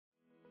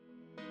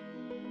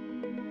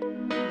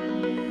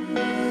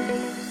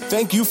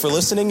Thank you for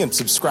listening and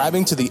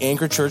subscribing to the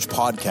Anchor Church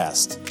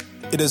podcast.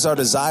 It is our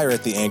desire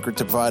at the Anchor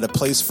to provide a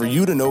place for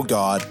you to know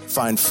God,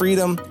 find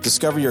freedom,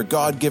 discover your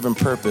God-given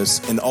purpose,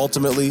 and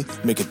ultimately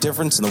make a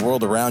difference in the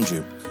world around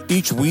you.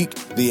 Each week,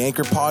 the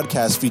Anchor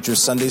podcast features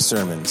Sunday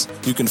sermons.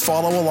 You can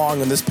follow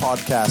along in this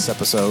podcast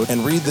episode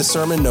and read the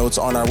sermon notes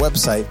on our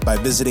website by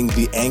visiting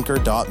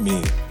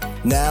theanchor.me.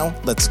 Now,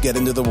 let's get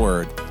into the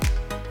Word.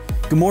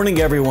 Good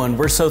morning, everyone.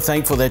 We're so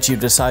thankful that you've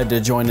decided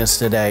to join us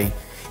today.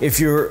 If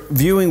you're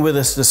viewing with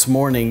us this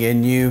morning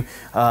and you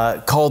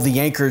call the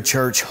Anchor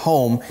Church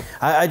home,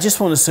 I just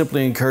want to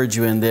simply encourage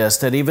you in this,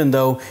 that even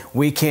though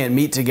we can't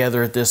meet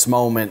together at this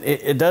moment,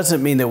 it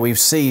doesn't mean that we've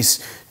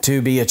ceased to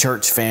be a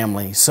church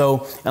family.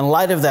 So in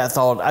light of that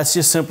thought, I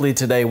just simply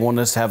today want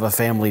us to have a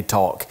family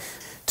talk.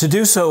 To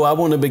do so, I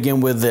want to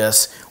begin with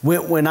this.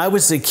 When I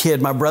was a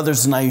kid, my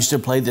brothers and I used to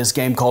play this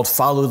game called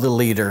Follow the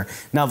Leader.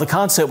 Now, the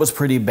concept was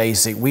pretty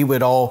basic. We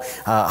would all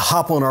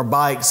hop on our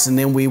bikes, and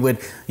then we would,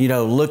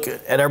 look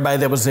at everybody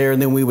that was there,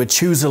 and then we would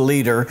choose a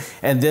leader,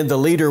 and then the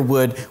leader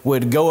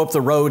would go up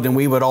the road, and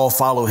we would all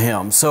follow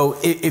him. So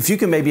if you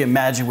can maybe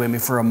imagine with me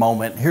for a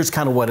moment, here's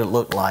kind of what it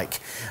looked like.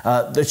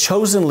 The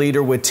chosen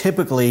leader would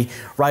typically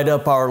ride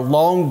up our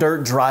long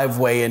dirt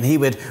driveway, and he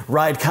would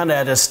ride kind of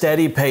at a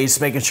steady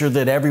pace, making sure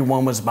that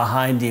everyone was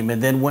behind him.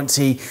 And then once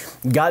he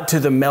got to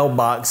the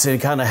mailbox and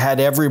kind of had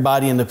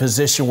everybody in the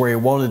position where he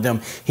wanted them,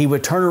 he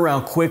would turn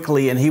around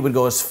quickly and he would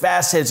go as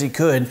fast as he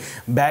could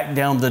back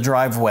down the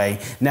driveway.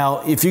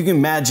 Now, if you can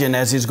imagine,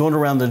 as he's going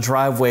around the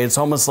driveway, it's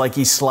almost like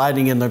he's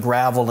sliding in the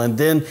gravel. And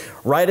then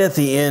right at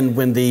the end,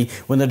 when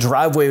the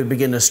driveway would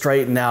begin to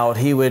straighten out,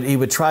 he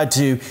would try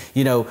to,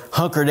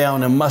 hunker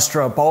down and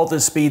muster up all the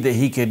speed that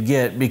he could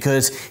get,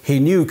 because he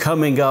knew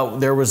coming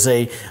up there was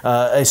a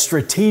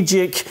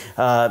strategic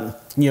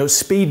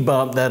speed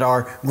bump that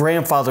our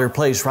grandfather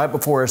placed right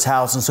before his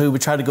house. And so he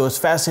would try to go as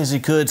fast as he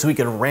could so he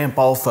could ramp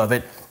off of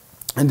it.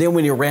 And then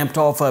when he ramped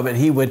off of it,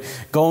 he would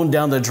go on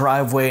down the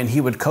driveway and he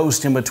would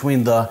coast in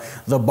between the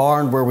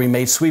barn where we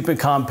made sweeping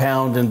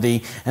compound and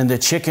the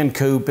chicken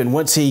coop. And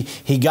once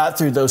he got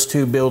through those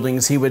two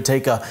buildings, he would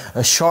take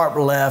a sharp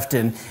left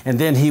and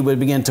then he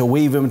would begin to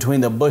weave in between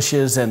the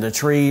bushes and the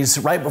trees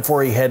right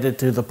before he headed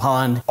to the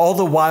pond. All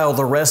the while,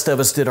 the rest of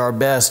us did our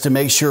best to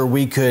make sure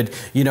we could,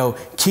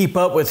 keep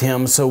up with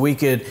him so we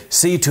could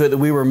see to it that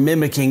we were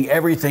mimicking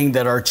everything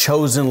that our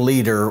chosen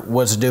leader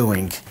was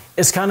doing.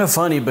 It's kind of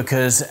funny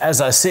because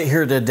as I sit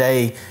here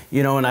today,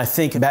 and I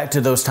think back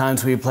to those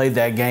times we played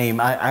that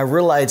game, I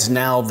realize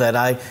now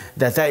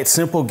that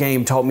simple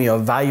game taught me a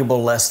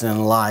valuable lesson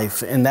in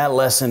life. And that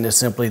lesson is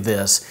simply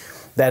this,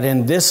 that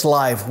in this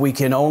life, we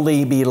can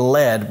only be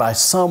led by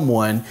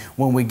someone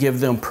when we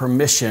give them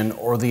permission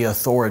or the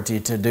authority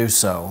to do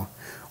so.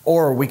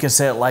 Or we can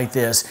say it like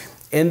this: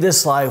 in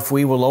this life,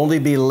 we will only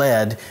be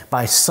led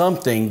by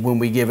something when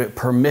we give it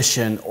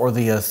permission or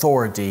the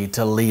authority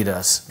to lead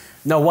us.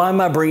 Now, why am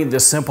I bringing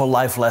this simple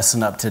life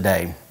lesson up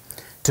today?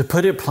 To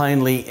put it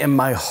plainly, in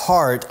my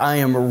heart, I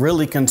am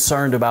really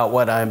concerned about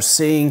what I'm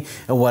seeing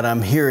and what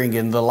I'm hearing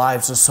in the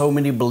lives of so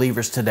many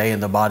believers today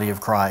in the body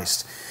of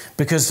Christ.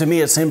 Because to me,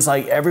 it seems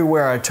like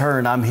everywhere I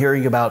turn, I'm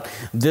hearing about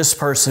this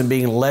person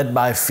being led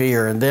by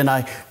fear. And then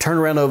I turn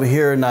around over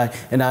here and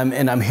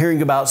I'm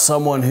hearing about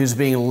someone who's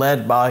being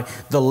led by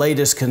the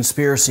latest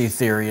conspiracy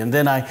theory. And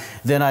then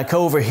I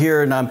go over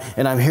here and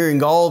I'm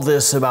hearing all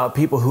this about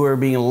people who are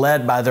being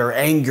led by their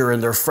anger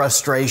and their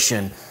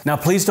frustration. Now,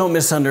 please don't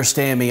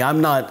misunderstand me. I'm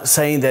not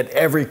saying that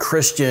every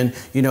Christian,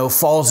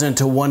 falls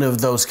into one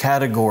of those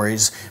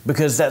categories,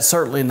 because that's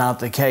certainly not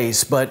the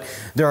case. But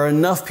there are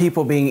enough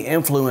people being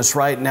influenced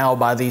right now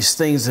by these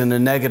things in a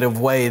negative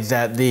way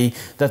that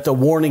the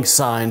warning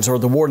signs or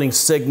the warning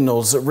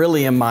signals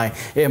really in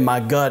my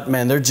gut,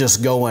 man, they're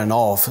just going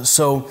off.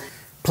 So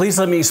please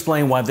let me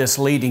explain why this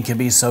leading can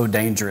be so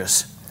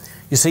dangerous.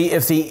 You see,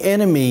 if the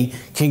enemy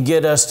can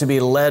get us to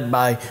be led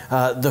by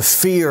the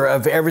fear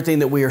of everything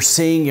that we are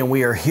seeing and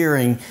we are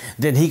hearing,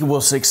 then he will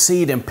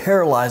succeed in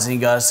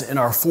paralyzing us in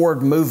our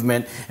forward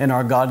movement and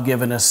our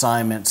God-given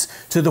assignments,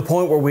 to the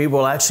point where we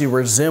will actually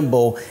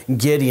resemble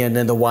Gideon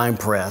in the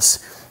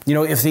winepress.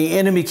 If the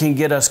enemy can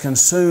get us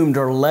consumed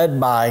or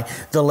led by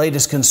the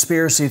latest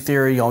conspiracy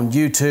theory on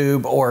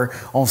YouTube or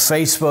on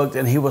Facebook,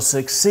 then he will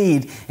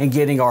succeed in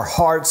getting our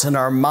hearts and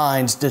our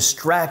minds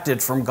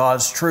distracted from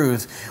God's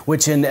truth,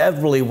 which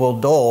inevitably will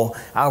dull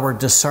our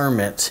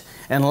discernment.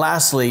 And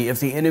lastly, if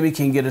the enemy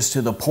can get us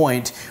to the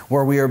point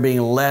where we are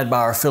being led by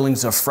our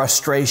feelings of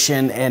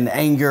frustration and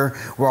anger,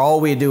 where all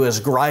we do is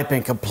gripe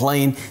and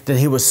complain, then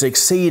he will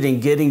succeed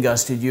in getting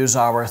us to use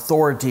our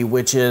authority,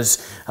 which is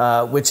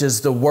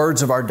the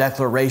words of our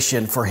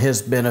declaration for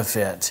his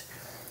benefit.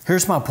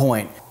 Here's my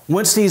point.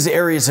 Once these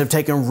areas have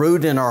taken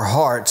root in our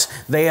hearts,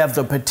 they have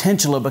the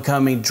potential of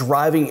becoming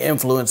driving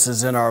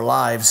influences in our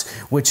lives,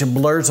 which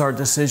blurs our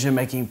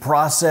decision-making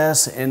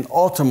process, and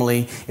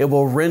ultimately it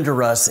will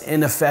render us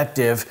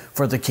ineffective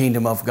for the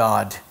kingdom of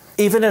God.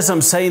 even as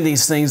I'm saying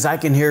these things, I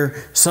can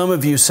hear some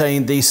of you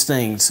saying these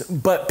things.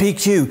 But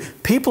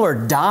PQ, people are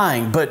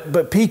dying. But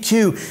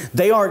PQ,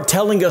 they aren't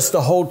telling us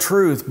the whole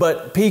truth.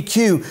 But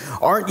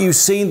PQ, aren't you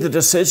seeing the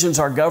decisions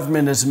our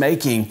government is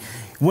making?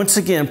 Once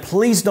again,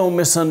 please don't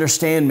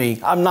misunderstand me.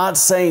 I'm not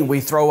saying we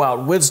throw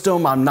out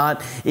wisdom. I'm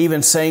not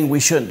even saying we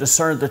shouldn't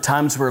discern the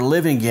times we're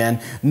living in,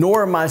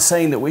 nor am I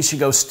saying that we should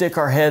go stick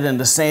our head in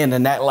the sand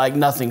and act like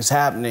nothing's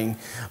happening.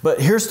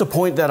 But here's the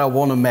point that I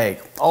want to make.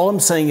 All I'm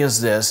saying is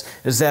this,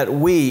 is that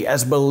we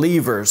as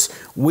believers,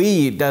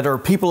 we that are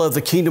people of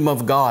the kingdom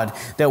of God,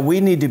 that we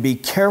need to be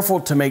careful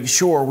to make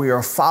sure we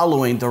are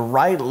following the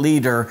right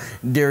leader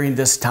during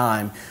this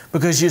time.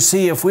 Because you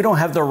see, if we don't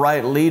have the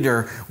right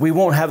leader, we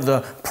won't have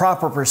the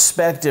proper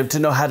perspective to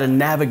know how to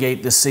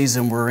navigate the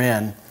season we're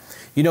in.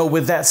 You know,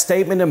 with that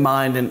statement in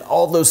mind and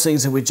all those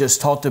things that we just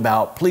talked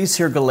about, please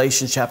hear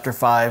Galatians chapter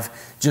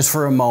 5 just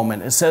for a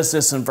moment. It says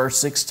this in verse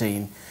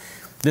 16.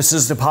 This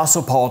is the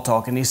Apostle Paul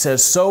talking. He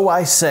says, "So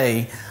I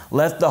say,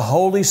 let the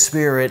Holy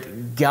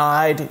Spirit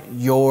guide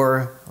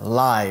your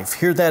life."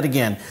 Hear that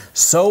again.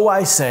 "So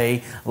I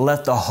say,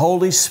 let the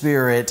Holy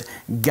Spirit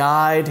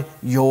guide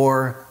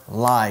your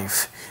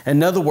life."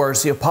 In other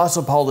words, the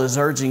Apostle Paul is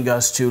urging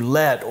us to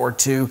let or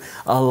to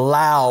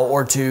allow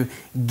or to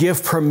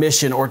give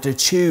permission or to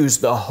choose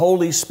the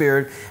Holy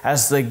Spirit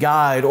as the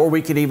guide, or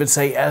we could even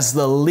say as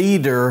the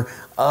leader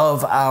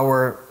of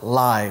our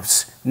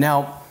lives.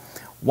 Now,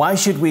 why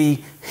should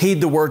we heed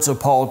the words of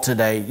Paul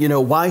today? You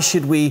know, why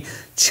should we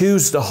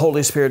choose the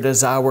Holy Spirit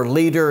as our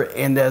leader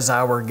and as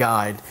our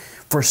guide?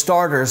 For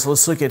starters,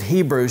 let's look at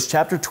Hebrews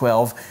chapter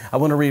 12. I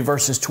want to read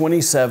verses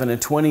 27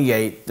 and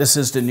 28. This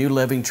is the New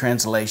Living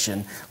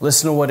Translation.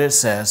 Listen to what it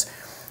says.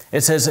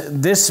 It says,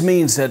 "This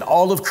means that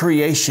all of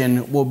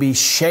creation will be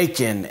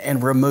shaken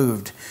and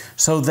removed,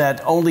 so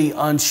that only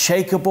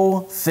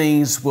unshakable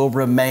things will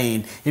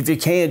remain." If you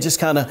can, just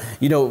kind of,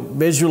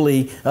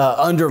 visually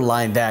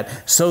underline that.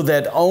 So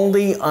that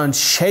only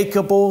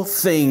unshakable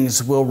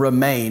things will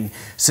remain.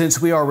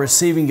 Since we are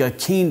receiving a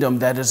kingdom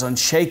that is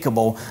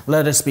unshakable,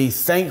 let us be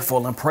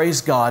thankful and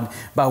praise God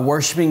by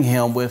worshiping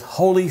Him with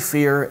holy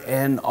fear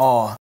and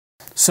awe.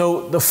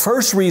 So the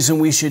first reason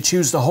we should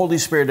choose the Holy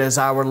Spirit as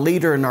our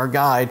leader and our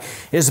guide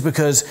is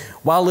because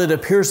while it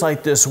appears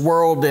like this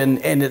world and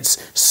its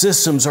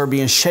systems are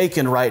being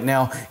shaken right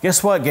now,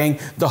 guess what, gang?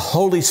 The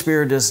Holy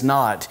Spirit is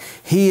not.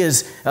 He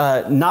is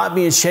not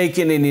being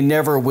shaken, and He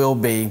never will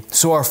be.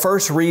 So our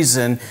first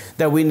reason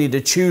that we need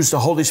to choose the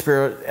Holy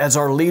Spirit as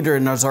our leader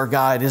and as our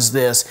guide is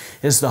this,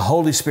 is the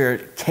Holy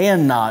Spirit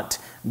cannot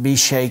be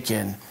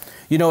shaken.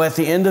 You know, at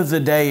the end of the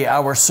day,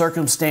 our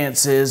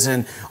circumstances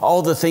and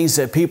all the things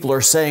that people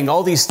are saying,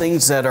 all these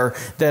things that are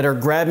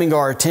grabbing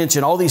our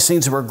attention, all these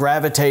things that we're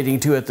gravitating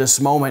to at this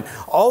moment,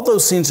 all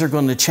those things are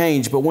going to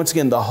change. But once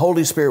again, the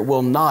Holy Spirit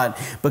will not,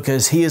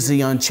 because He is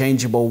the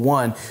unchangeable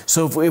one.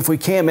 So if we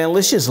can, man,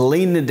 let's just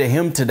lean into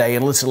Him today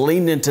and let's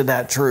lean into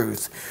that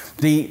truth.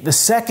 The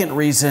second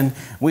reason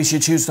we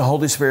should choose the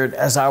Holy Spirit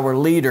as our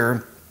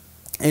leader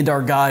and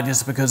our guide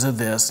is because of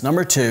this.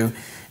 Number two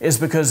is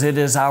because it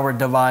is our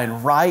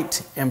divine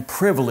right and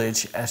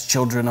privilege as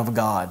children of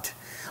God.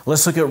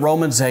 Let's look at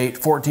Romans 8,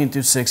 14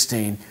 through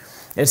 16.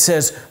 It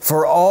says,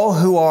 "For all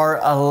who are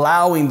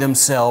allowing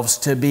themselves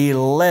to be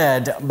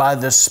led by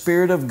the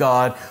Spirit of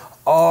God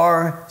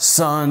are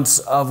sons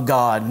of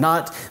God."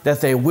 Not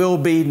that they will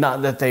be,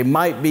 not that they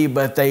might be,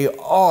 but they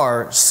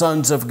are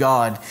sons of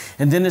God.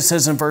 And then it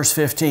says in verse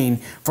 15,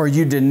 "For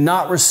you did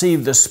not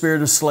receive the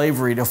spirit of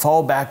slavery to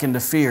fall back into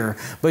fear,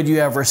 but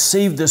you have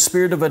received the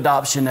spirit of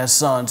adoption as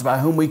sons, by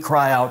whom we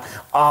cry out,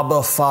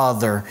 Abba,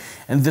 Father.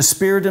 And the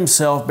Spirit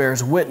Himself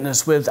bears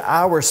witness with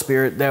our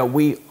spirit that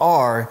we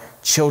are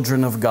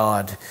children of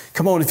God."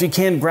 Come on, if you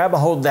can, grab a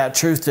hold of that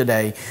truth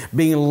today.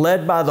 Being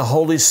led by the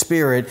Holy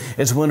Spirit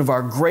is one of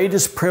our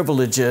greatest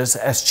privileges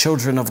as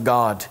children of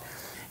God.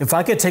 If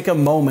I could take a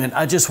moment,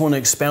 I just want to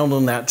expound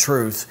on that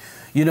truth.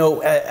 You know,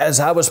 as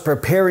I was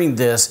preparing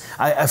this,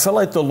 I felt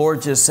like the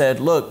Lord just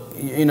said, look,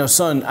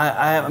 son,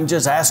 I'm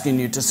just asking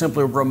you to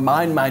simply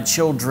remind my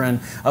children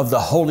of the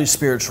Holy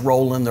Spirit's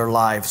role in their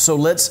life. So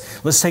let's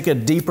take a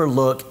deeper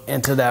look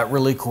into that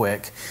really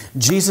quick.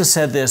 Jesus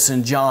said this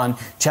in John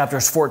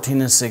chapters 14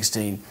 and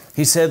 16.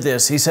 He said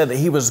this. He said that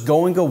He was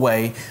going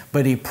away,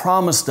 but He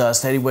promised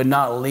us that He would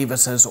not leave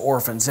us as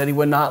orphans, that He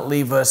would not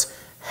leave us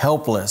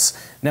helpless.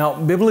 Now,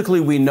 biblically,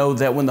 we know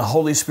that when the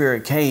Holy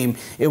Spirit came,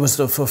 it was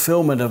the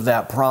fulfillment of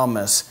that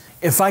promise.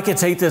 If I could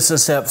take this a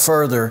step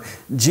further,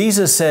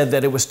 Jesus said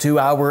that it was to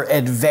our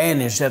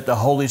advantage that the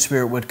Holy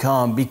Spirit would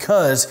come,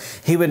 because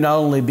He would not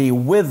only be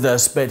with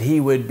us, but He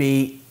would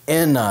be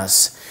in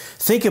us.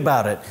 Think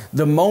about it.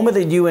 The moment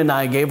that you and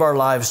I gave our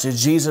lives to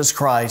Jesus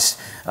Christ,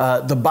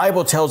 the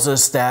Bible tells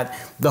us that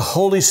the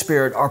Holy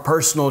Spirit, our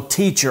personal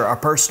teacher, our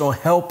personal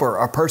helper,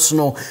 our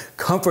personal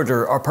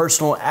comforter, our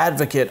personal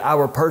advocate,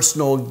 our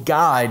personal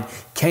guide,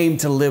 came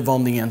to live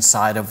on the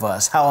inside of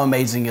us. How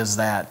amazing is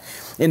that?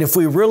 And if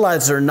we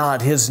realize it or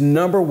not, his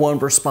number one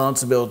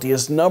responsibility,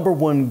 his number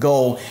one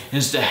goal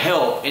is to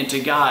help and to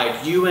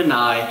guide you and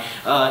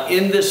I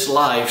in this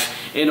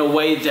life in a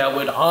way that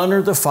would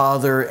honor the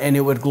Father and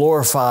it would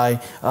glorify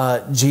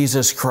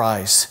Jesus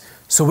Christ.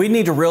 So we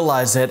need to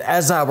realize that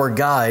as our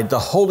guide, the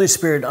Holy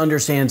Spirit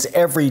understands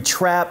every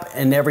trap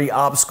and every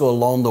obstacle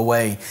along the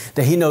way,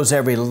 that he knows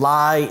every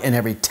lie and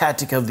every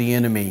tactic of the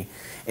enemy.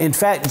 In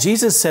fact,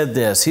 Jesus said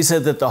this. He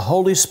said that the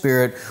Holy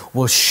Spirit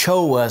will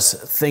show us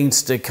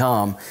things to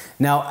come.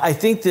 Now, I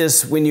think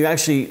this, when you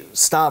actually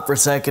stop for a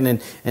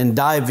second and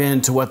dive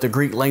into what the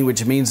Greek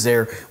language means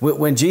there,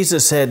 when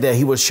Jesus said that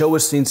he will show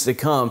us things to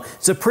come,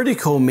 it's a pretty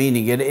cool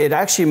meaning. It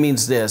actually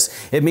means this.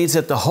 It means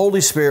that the Holy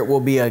Spirit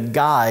will be a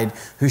guide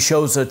who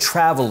shows a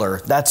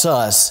traveler, that's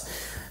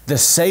us, the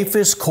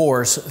safest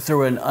course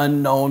through an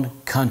unknown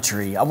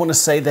country. I want to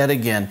say that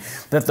again,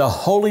 that the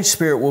Holy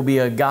Spirit will be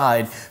a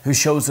guide who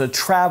shows a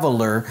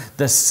traveler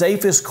the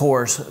safest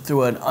course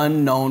through an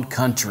unknown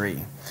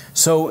country.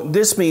 So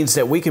this means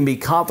that we can be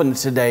confident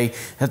today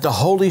that the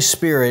Holy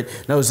Spirit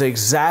knows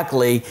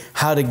exactly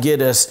how to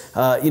get us,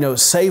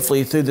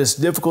 safely through this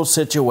difficult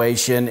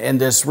situation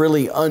and this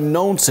really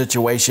unknown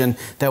situation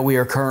that we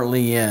are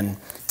currently in.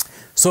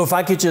 So if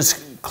I could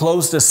just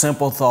close this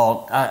simple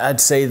thought,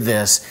 I'd say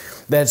this.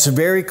 That's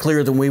very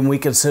clear that when we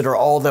consider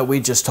all that we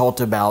just talked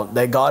about,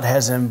 that God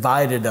has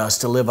invited us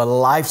to live a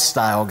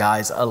lifestyle,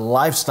 guys, a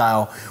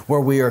lifestyle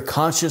where we are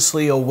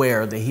consciously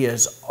aware that He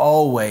is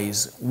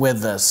always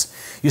with us.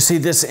 You see,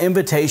 this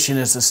invitation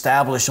is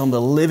established on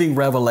the living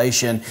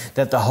revelation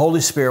that the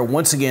Holy Spirit,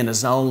 once again,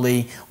 is not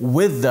only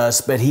with us,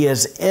 but He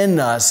is in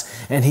us,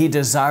 and He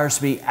desires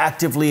to be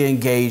actively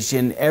engaged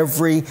in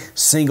every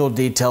single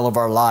detail of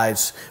our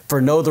lives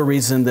for no other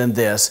reason than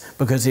this,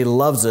 because He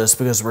loves us,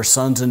 because we're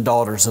sons and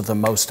daughters of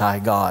the Most High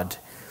God.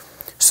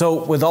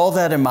 So with all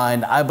that in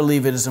mind, I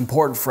believe it is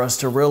important for us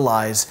to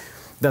realize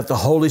that the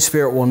Holy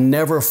Spirit will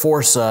never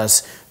force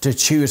us to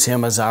choose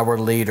Him as our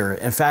leader.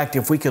 In fact,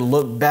 if we could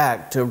look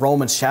back to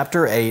Romans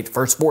chapter 8,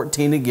 verse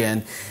 14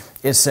 again,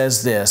 it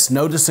says this.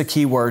 Notice the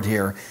key word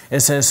here.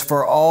 It says,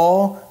 for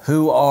all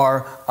who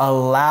are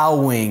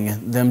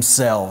allowing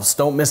themselves.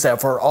 Don't miss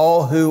that. For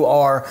all who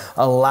are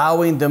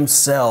allowing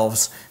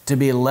themselves to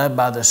be led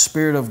by the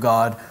Spirit of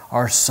God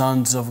are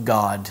sons of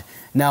God.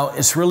 Now,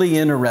 it's really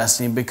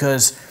interesting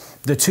because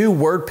the two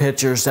word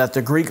pictures that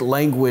the Greek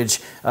language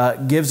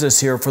gives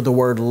us here for the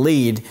word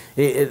lead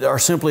are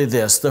simply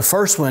this. The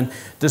first one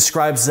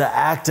describes the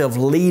act of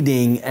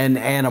leading an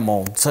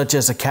animal, such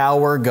as a cow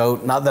or a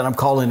goat. Not that I'm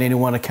calling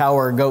anyone a cow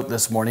or a goat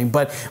this morning,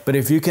 but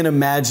if you can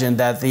imagine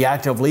that the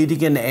act of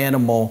leading an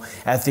animal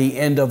at the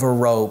end of a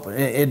rope,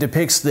 it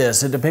depicts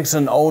this. It depicts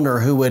an owner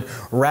who would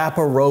wrap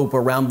a rope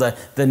around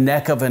the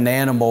neck of an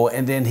animal,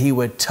 and then he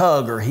would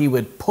tug or he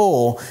would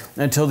pull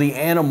until the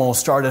animal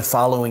started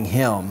following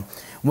him.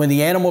 When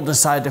the animal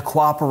decided to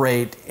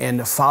cooperate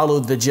and follow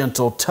the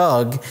gentle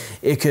tug,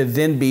 it could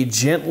then be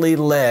gently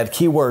led,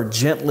 keyword,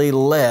 gently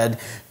led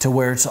to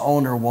where its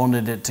owner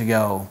wanted it to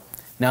go.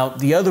 Now,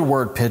 the other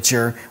word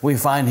picture we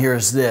find here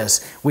is this.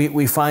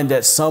 We find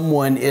that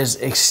someone is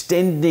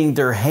extending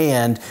their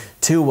hand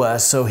to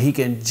us so he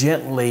can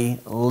gently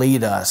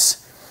lead us.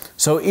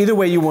 So either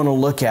way you want to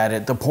look at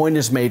it, the point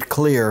is made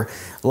clear.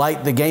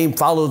 Like the game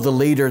Follow the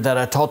Leader that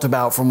I talked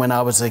about from when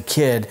I was a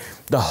kid,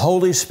 the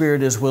Holy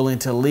Spirit is willing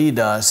to lead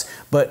us,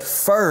 but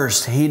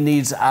first He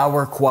needs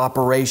our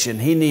cooperation.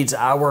 He needs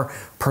our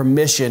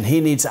permission. He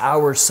needs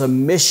our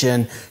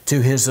submission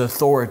to His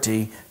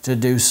authority to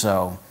do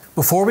so.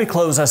 Before we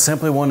close, I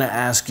simply want to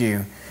ask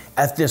you,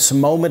 at this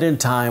moment in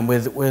time,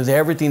 with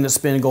everything that's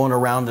been going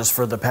around us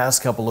for the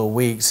past couple of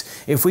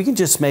weeks, if we can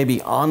just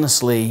maybe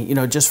honestly,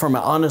 just from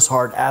an honest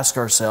heart, ask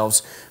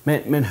ourselves,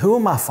 man, who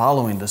am I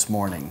following this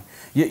morning?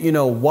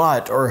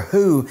 What or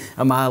who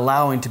am I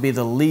allowing to be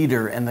the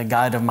leader and the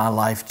guide of my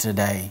life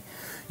today?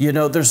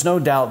 There's no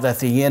doubt that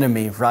the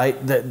enemy, right,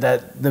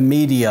 that the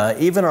media,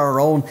 even our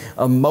own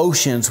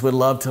emotions would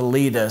love to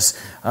lead us.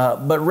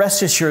 But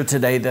rest assured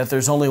today that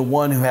there's only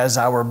one who has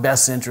our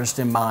best interest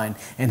in mind,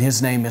 and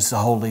His name is the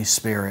Holy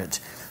Spirit.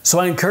 So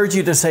I encourage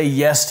you to say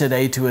yes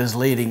today to His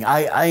leading.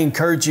 I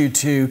encourage you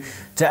to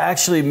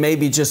actually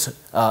maybe just,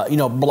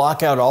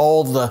 block out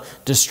all the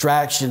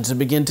distractions and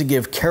begin to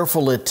give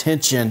careful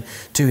attention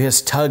to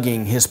His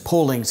tugging, His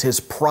pullings,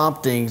 His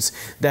promptings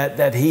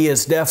that He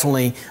is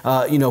definitely,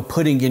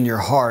 putting in your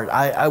heart.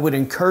 I would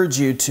encourage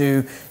you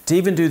to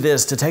even do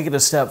this, to take it a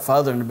step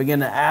further and to begin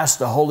to ask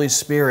the Holy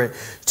Spirit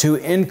to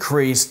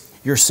increase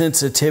your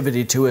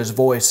sensitivity to His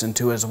voice and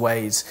to His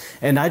ways.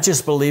 And I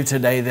just believe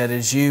today that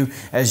as you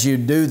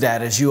do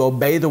that, as you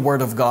obey the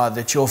Word of God,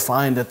 that you'll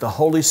find that the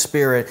Holy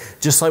Spirit,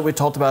 just like we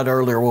talked about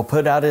earlier, will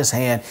put out His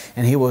hand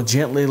and He will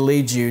gently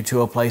lead you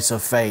to a place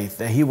of faith,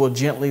 that He will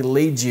gently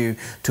lead you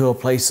to a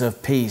place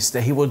of peace,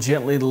 that He will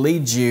gently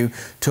lead you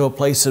to a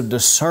place of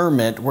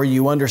discernment where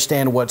you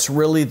understand what's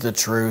really the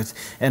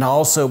truth. And I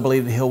also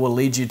believe that He will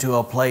lead you to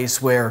a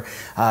place where,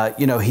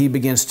 He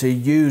begins to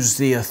use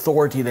the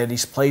authority that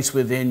He's placed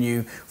within you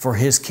for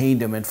His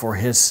kingdom and for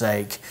His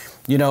sake.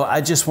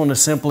 I just want to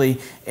simply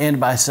end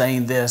by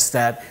saying this,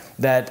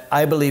 that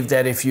I believe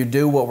that if you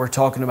do what we're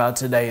talking about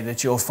today,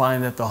 that you'll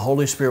find that the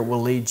Holy Spirit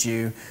will lead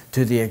you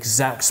to the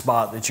exact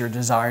spot that you're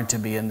desiring to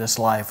be in this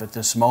life at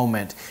this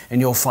moment.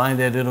 And you'll find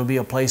that it'll be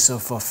a place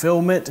of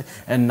fulfillment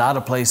and not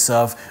a place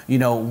of,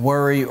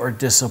 worry or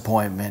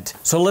disappointment.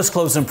 So let's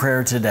close in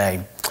prayer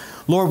today.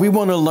 Lord, we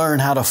want to learn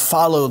how to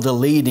follow the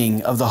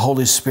leading of the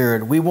Holy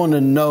Spirit. We want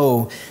to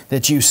know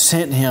that you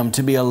sent Him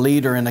to be a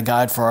leader and a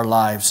guide for our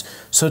lives.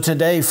 So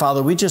today,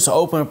 Father, we just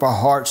open up our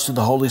hearts to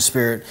the Holy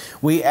Spirit.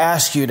 We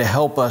ask you to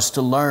help us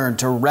to learn,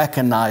 to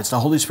recognize the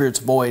Holy Spirit's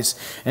voice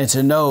and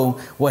to know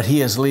what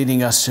He is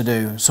leading us to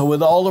do. So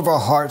with all of our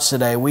hearts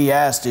today, we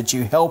ask that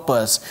you help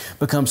us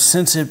become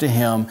sensitive to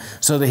Him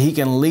so that He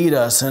can lead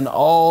us in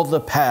all the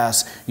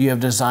paths you have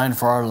designed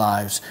for our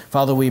lives.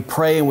 Father, we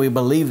pray and we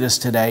believe this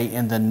today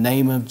in the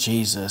name of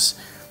Jesus.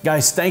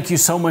 Guys, thank you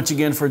so much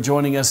again for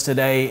joining us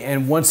today.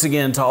 And once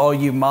again, to all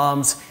you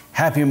moms,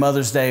 happy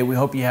Mother's Day. We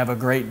hope you have a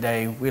great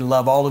day. We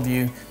love all of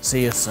you.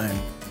 See you soon.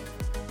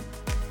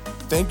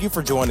 Thank you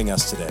for joining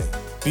us today.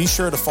 Be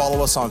sure to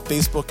follow us on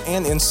Facebook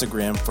and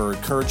Instagram for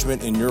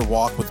encouragement in your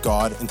walk with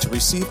God and to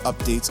receive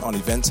updates on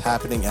events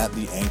happening at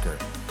The Anchor.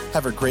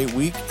 Have a great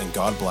week and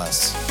God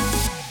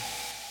bless.